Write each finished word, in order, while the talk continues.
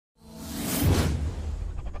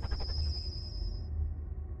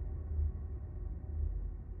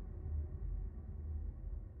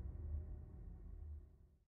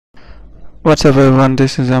What's up everyone,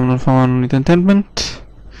 this is Amnon from Unlimited Entertainment,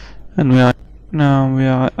 and we are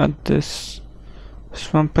at this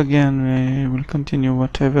swamp again. We will continue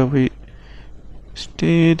whatever we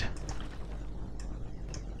did.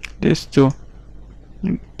 This to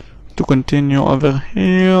continue over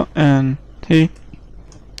here, and he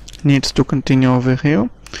needs to continue over here.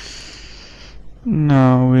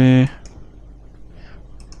 Now we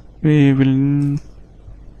will.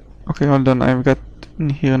 Okay, hold on. I've got in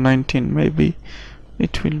here 19. Maybe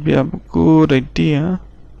it will be a good idea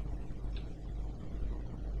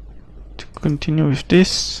to continue with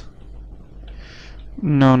this.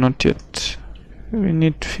 No, not yet. We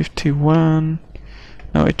need 51.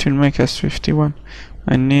 No, it will make us 51.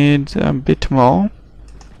 I need a bit more.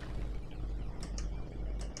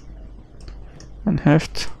 And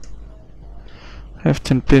Heft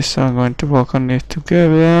and Piss are going to work on it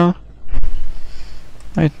together.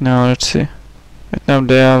 Right now, let's see. Right now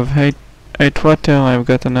they have 8 water. I've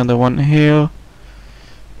got another one here,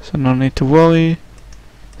 so no need to worry.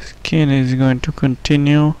 Skin is going to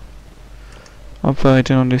continue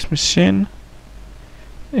operating on this machine,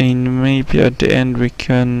 and maybe at the end we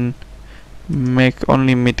can make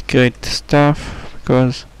only mid-grade stuff,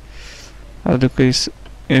 because as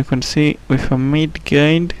you can see, with a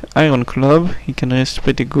mid-grade iron club he can rest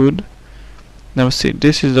pretty good. Now see,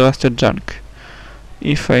 this is the rusted junk.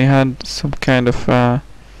 If I had some kind of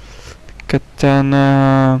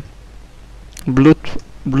katana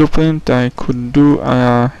blueprint, I could do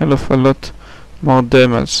a hell of a lot more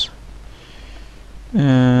damage.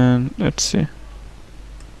 And let's see.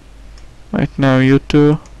 Right now you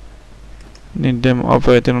two need them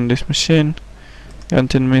operating on this machine,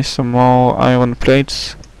 granting me some more iron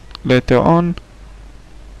plates later on.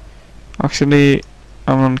 Actually,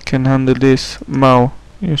 Amon can handle this. Mao,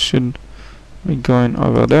 you should be going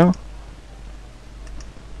over there,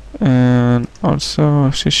 and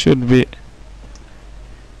also she should be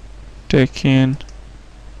taking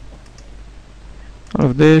all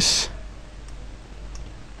of this.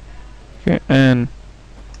 Okay, and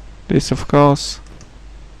this of course.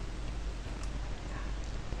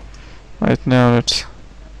 Right now let's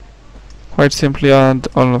quite simply add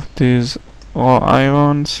all of these raw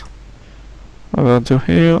irons over to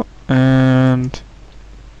here, and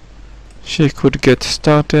she could get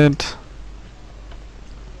started.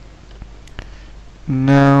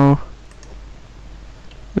 Now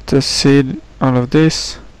let us seed all of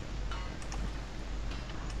this.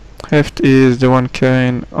 Heft is the one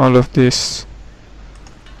carrying all of this.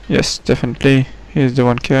 Yes, definitely he is the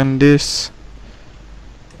one carrying this.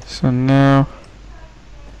 So now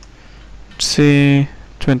let's see,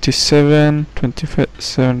 27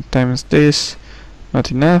 times this,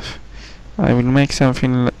 not enough. I will make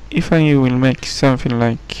something. If I will make something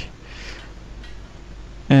like,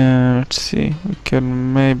 let's see, we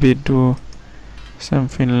can maybe do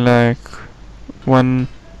something like one.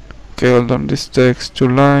 Okay, hold on, this takes 2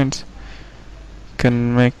 lines.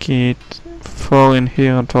 Can make it 4 in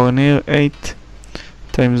here and 4 in here. 8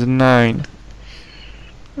 times 9.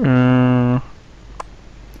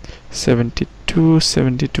 72.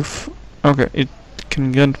 Okay, it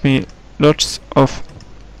can grant me lots of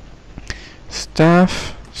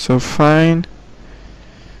stuff, so fine.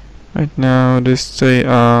 Right now these 3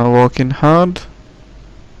 are working hard.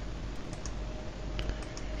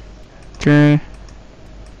 Okay,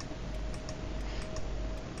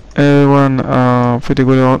 everyone are pretty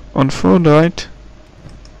good on food, right?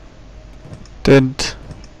 Dead,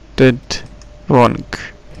 wrong.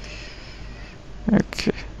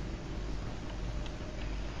 Okay,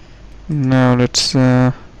 now let's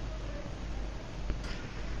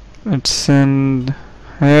send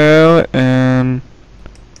her, and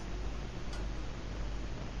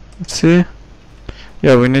let's see.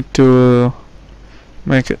 Yeah, we need to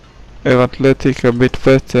make her athletic a bit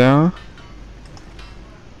better.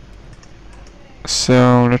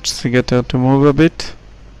 So let's get her to move a bit.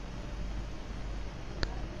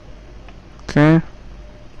 Okay.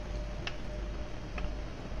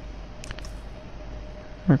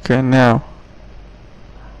 Okay, now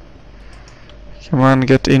come on,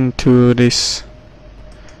 get into this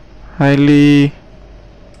highly.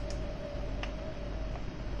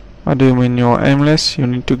 What do you mean you're aimless? You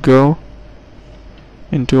need to go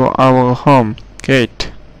into our home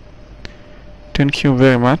gate. Thank you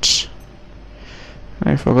very much.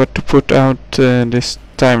 I forgot to put out this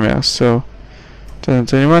timer, so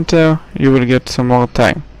doesn't really matter. You will get some more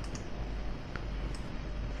time.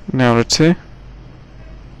 Now let's see.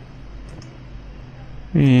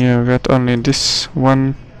 We have got only this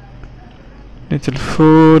one little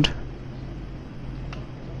food.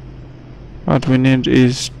 what we need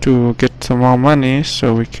is to get some more money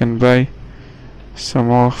so we can buy some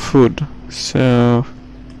more food. So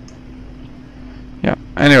yeah,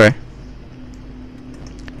 anyway,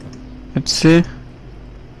 let's see.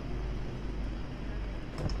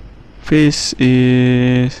 This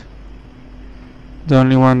is the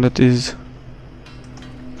only one that is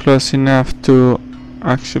close enough to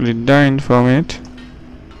actually dying from it.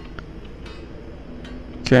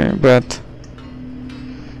 Okay, but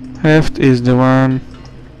Heft is the one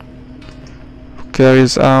who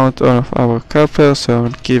carries out all of our copper, so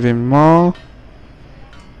I'll give him more.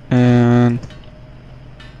 And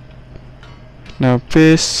now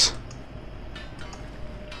Peace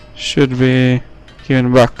should be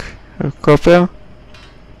given back her copper,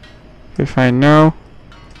 if I know.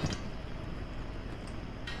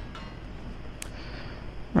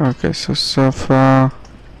 Okay, so far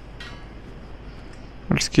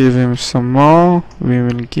let's give him some more. We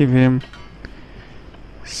will give him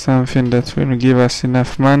something that will give us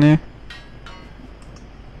enough money.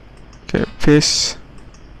 Okay, Peace.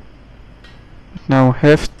 Now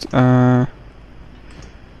Heft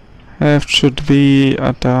should be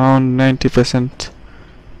at around 90%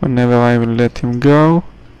 whenever I will let him go.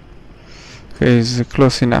 Okay, he's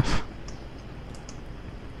close enough.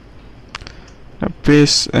 Now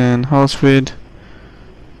Peace and Horsewed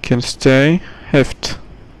can stay. Heft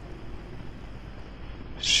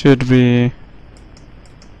should be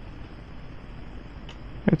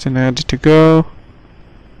getting ready to go.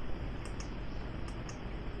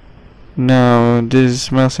 Now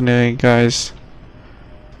these mercenary guys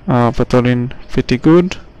are patrolling pretty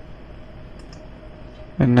good.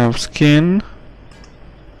 And now Skin.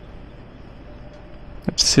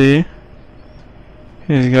 Let's see.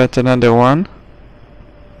 He's got another one.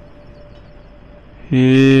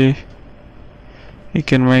 He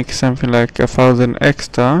can make something like 1,000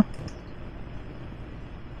 extra.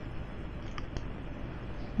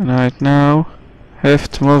 And right now,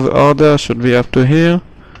 Heft move order should be up to here.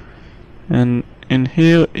 And in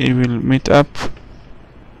here, he will meet up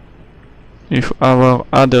with our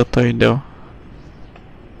other trader.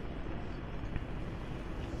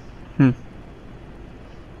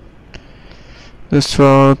 Just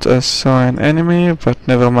thought I saw an enemy, but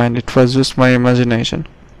never mind, it was just my imagination.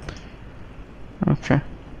 Okay.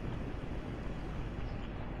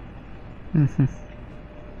 In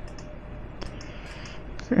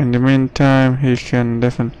the meantime, he can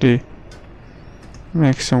definitely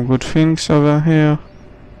make some good things over here.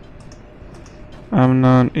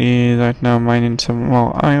 Amnon is right now mining some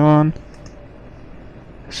more iron.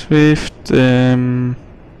 Swift,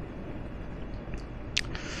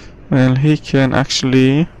 well, he can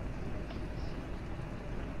actually...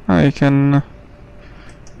 I can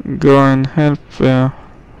go and help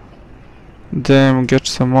them get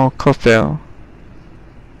some more copper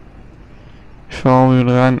before we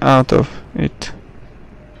run out of it.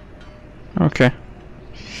 Okay.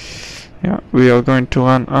 Yeah, we are going to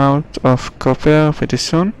run out of copper pretty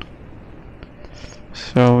soon.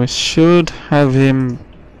 So we should have him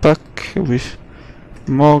back with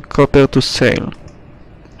more copper to sell.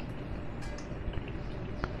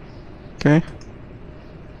 Okay.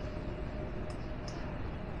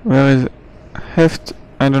 Where is Heft?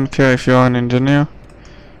 I don't care if you are an engineer.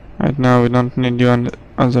 Right now we don't need you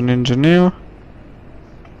as an engineer.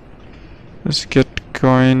 Let's get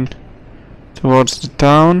going towards the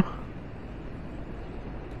town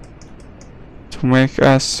to make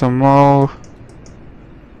us some more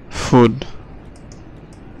food.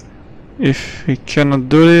 If we cannot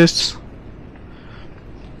do this,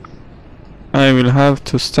 I will have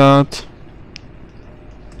to start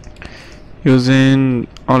using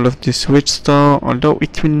all of this wheat store, although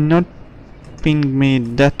it will not bring me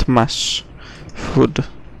that much food.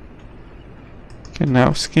 Okay,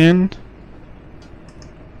 now Skin,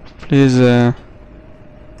 please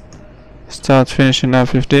start finishing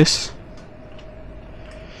up with this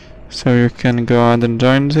so you can go ahead and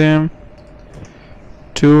join them.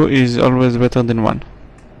 2 is always better than 1.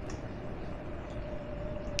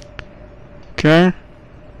 Okay.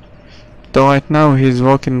 So right now he's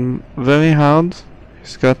working very hard.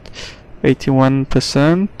 He's got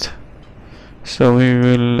 81%. So we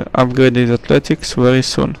will upgrade his athletics very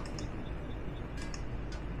soon.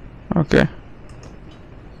 Okay.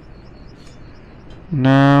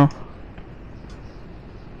 Now.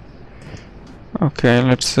 Okay,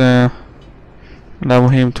 let's allow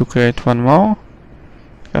him to create one more.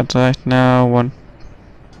 Got right now one.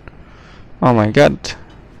 Oh my god.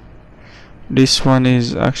 This one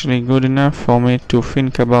is actually good enough for me to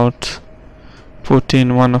think about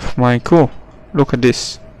putting one of my crew. Look at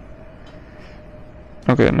this.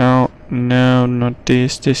 Okay, now No, not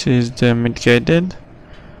this. This is the mid-guided.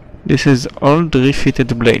 This is old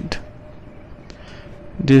refitted blade.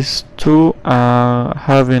 These two are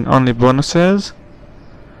having only bonuses,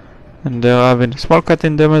 and they're having small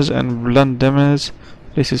cutting damage and blunt damage.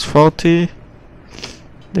 This is 40.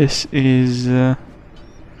 This is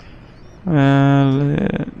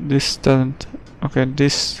this doesn't. Okay,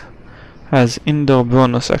 this has indoor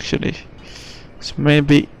bonus actually. So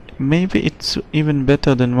maybe it's even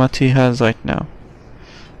better than what he has right now.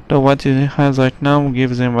 Though what he has right now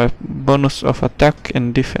gives him a bonus of attack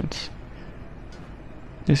and defense.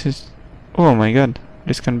 This is... oh my god,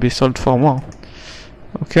 this can be sold for more.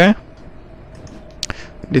 Okay.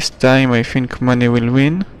 This time I think money will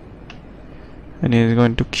win. And he's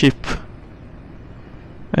going to keep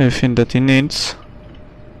everything that he needs.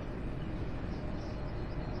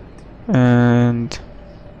 And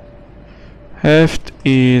Heft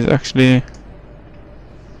is actually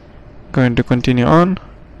going to continue on.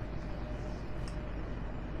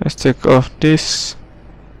 Let's take off this.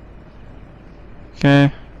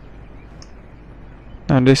 Okay.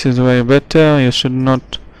 Now this is way better. You should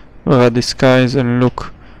not wear a disguise and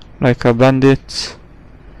look like a bandit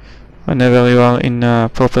whenever you are in a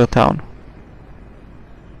proper town.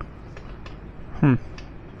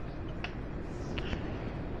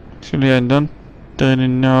 Actually, I don't really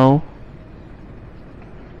know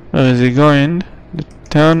where is he going. The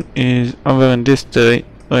town is over in this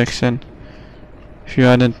direction, if you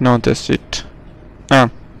hadn't noticed it.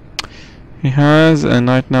 He has, and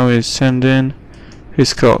right now he's sending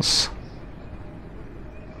his course.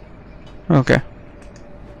 Okay.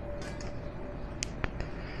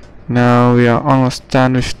 Now we are almost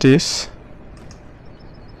done with this.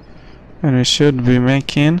 And we should be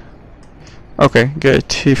making... okay,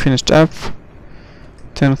 great, he finished up.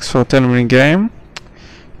 Thanks for telling me game.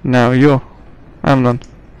 Now you, Amnon,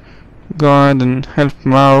 go ahead and help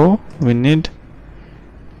Mao. We need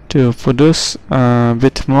to produce a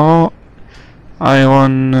bit more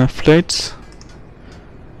iron plates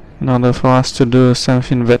in order for us to do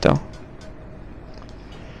something better.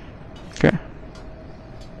 Okay.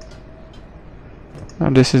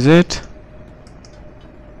 Now this is it.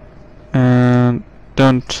 And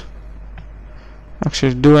don't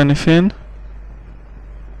actually do anything.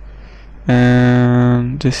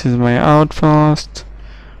 And this is my outpost.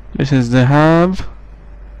 This is the hub.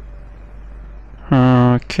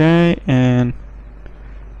 Okay, and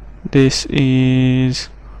this is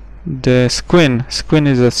the Squin. Squin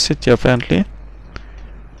is a city apparently.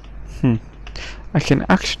 I can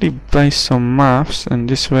actually buy some maps, and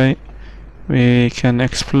this way we can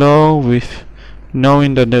explore with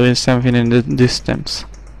knowing that there is something in the distance.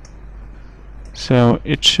 So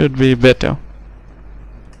it should be better.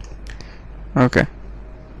 Okay.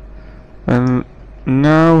 Well,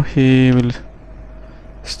 now he will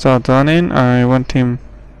start running. I want him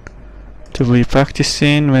to be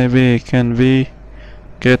practicing. Maybe he can be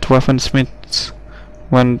great weaponsmith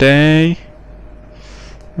one day.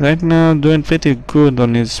 Right now doing pretty good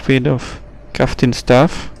on his speed of crafting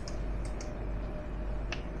stuff.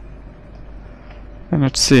 And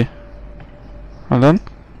let's see. Hold on.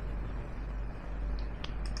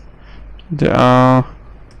 There are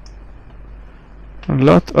a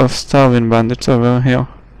lot of starving bandits over here.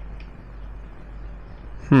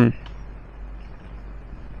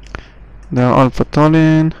 They are all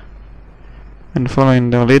patrolling and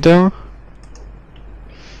following their leader.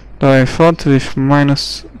 Though I thought with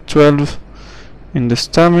minus 12 in the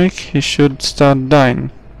stomach he should start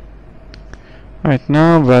dying right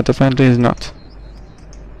now, but apparently he's not.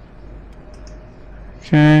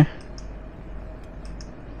 Okay.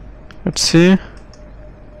 Let's see.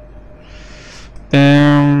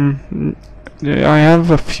 I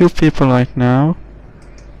have a few people right now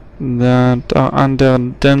that are under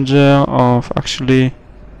danger of actually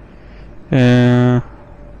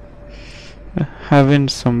having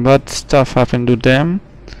some bad stuff happen to them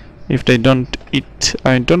if they don't eat.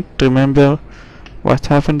 I don't remember what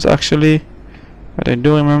happens actually, but I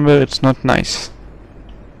do remember it's not nice.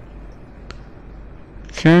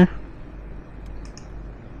 Okay.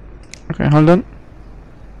 Okay, hold on.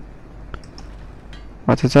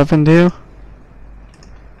 What has happened here?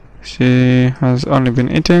 She has only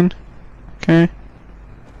been eaten. Okay.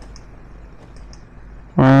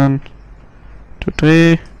 1, 2,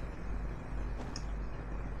 3.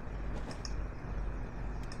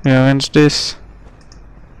 Rearrange this.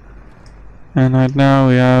 And right now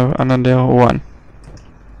we have another one.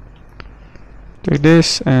 Take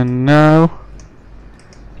this, and now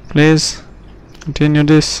please continue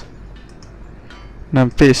this. Now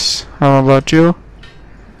peace. How about you?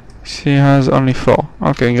 She has only 4.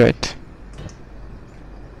 Okay, great.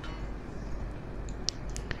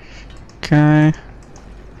 Okay.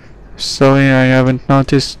 Sorry, I haven't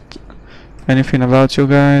noticed anything about you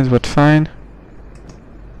guys, but fine.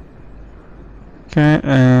 Okay,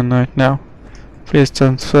 and right now, please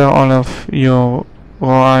transfer all of your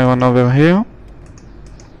raw iron over here.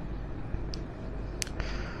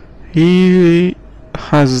 He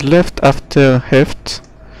has left after heft.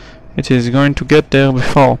 It is going to get there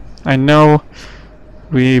before. I know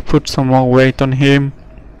we put some more weight on him,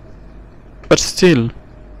 but still,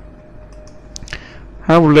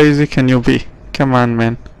 how lazy can you be? Come on,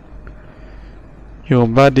 man. Your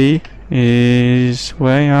body is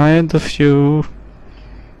way ahead of you.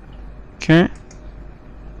 Okay.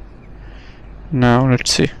 Now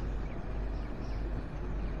let's see.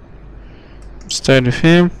 Let's trade with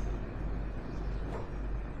him.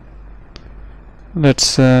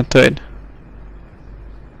 Let's trade.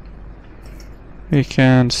 We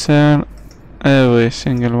can sell every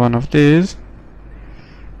single one of these.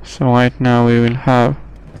 So right now we will have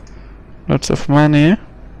lots of money.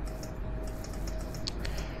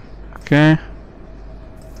 Okay.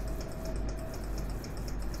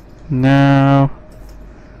 Now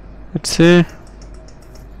let's see.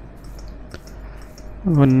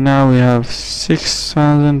 But now we have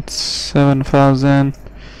 6,000, 7,000,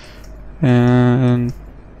 and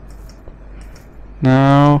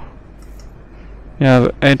now we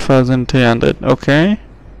have 8,300. Okay.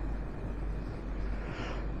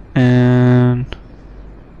 And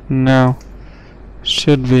now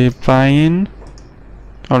should be buying.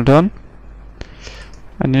 Hold on.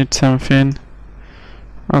 I need something.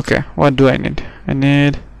 Okay, what do I need? I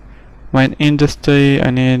need mine industry.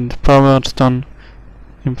 I need powered stone,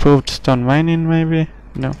 improved stone mining, maybe?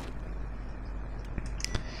 No.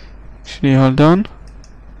 Actually, hold on.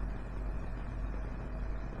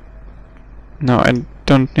 No, I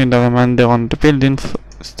don't need a reminder on the building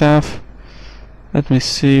stuff. Let me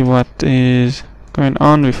see what is going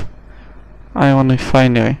on with iron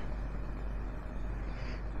refinery.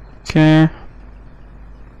 Okay.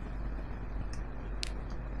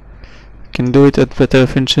 Can do it at better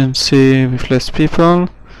efficiency with less people,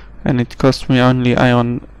 and it costs me only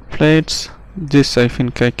iron plates. This I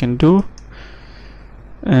think I can do,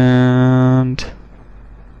 and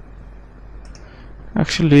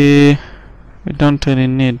actually we don't really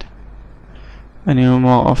need any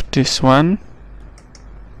more of this one.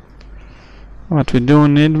 What we do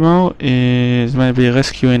need more is maybe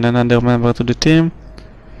rescuing another member to the team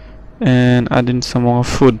and adding some more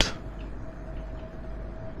food.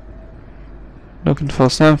 Looking for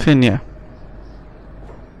something, yeah.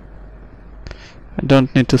 I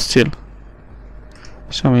don't need to steal.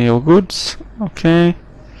 Show me your goods. Okay.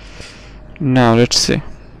 Now let's see.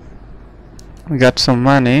 We got some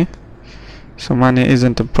money. So money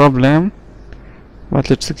isn't a problem. But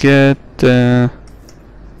let's get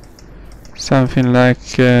something like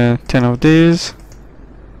 10 of these.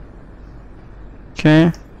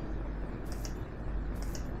 Okay.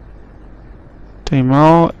 3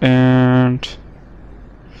 more, and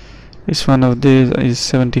each one of these is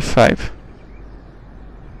 75.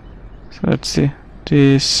 So let's see.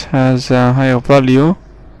 This has a higher value.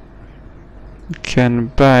 You can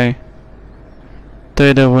buy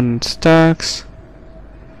trader wooden stacks,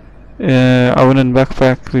 a wooden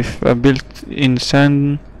backpack with a built-in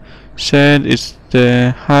sun shade is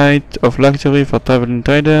the height of luxury for traveling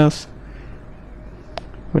traders.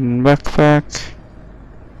 Wooden backpack,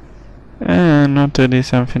 and not really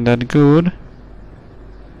something that good.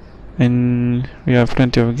 And we have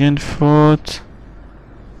plenty of green fruit,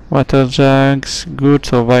 water jugs, good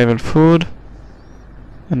survival food,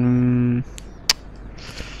 and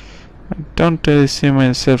I don't really see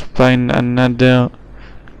myself buying another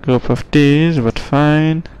group of these, but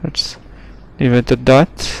fine, let's leave it at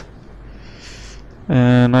that.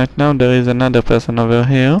 And right now there is another person over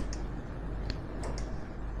here.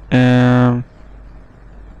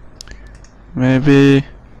 Maybe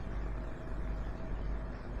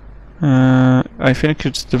I think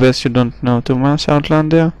it's the best you don't know too much,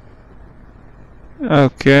 Outlander.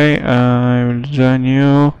 Okay, I will join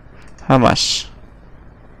you. How much?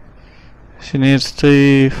 She needs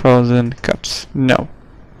 3,000 cuts. No,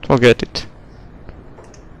 forget it.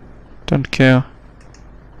 Don't care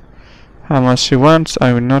how much she wants.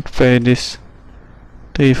 I will not pay this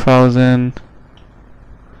 3,000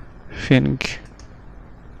 thing.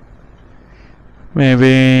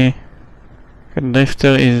 Maybe the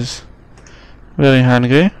drifter is very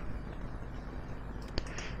hungry.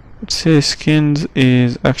 Let's see, skins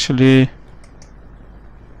is actually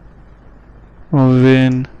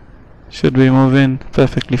moving, should be moving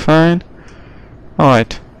perfectly fine.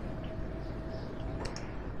 Alright.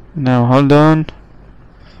 Now hold on.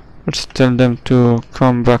 Let's tell them to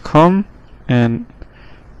come back home and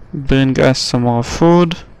bring us some more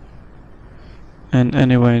food. And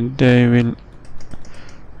anyway, they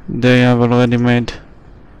have already made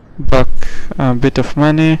back a bit of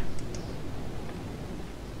money.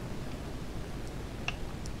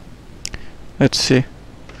 Let's see,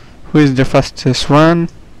 who is the fastest one?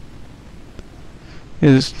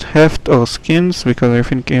 Is it heft or skins? Because I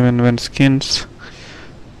think even when skins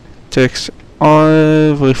takes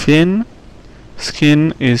everything,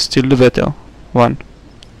 skin is still the better one.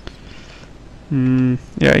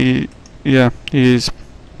 Yeah, he is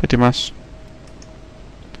pretty much.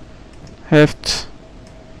 Heft,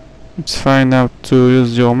 it's fine now to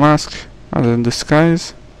use your mask as a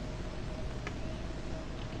disguise.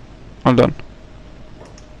 Hold on.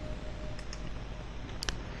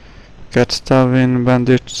 Cat starving,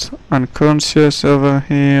 bandits unconscious over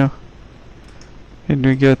here. Did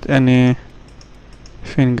we get anything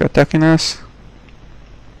attacking us?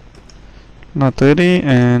 Not really,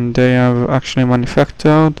 and they have actually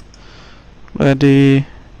manufactured ready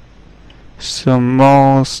some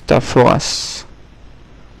more stuff for us.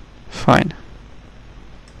 Fine.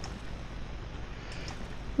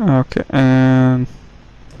 Okay, and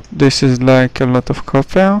this is like a lot of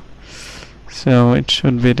copper, so it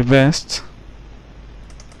should be the best.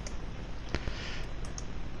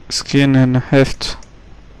 Skin and heft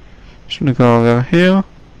should go over here.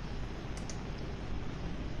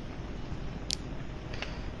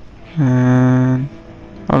 And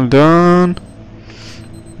hold on,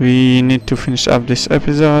 we need to finish up this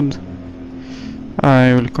episode.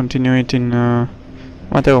 I will continue it in a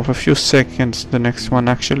matter of a few seconds, the next one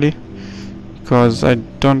actually, because I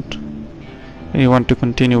don't really want to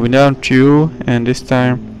continue without you, and this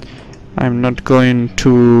time I'm not going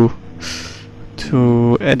to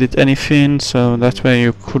edit anything, so that's where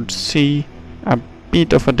you could see a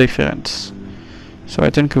bit of a difference. So I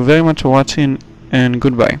thank you very much for watching, and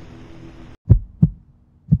goodbye.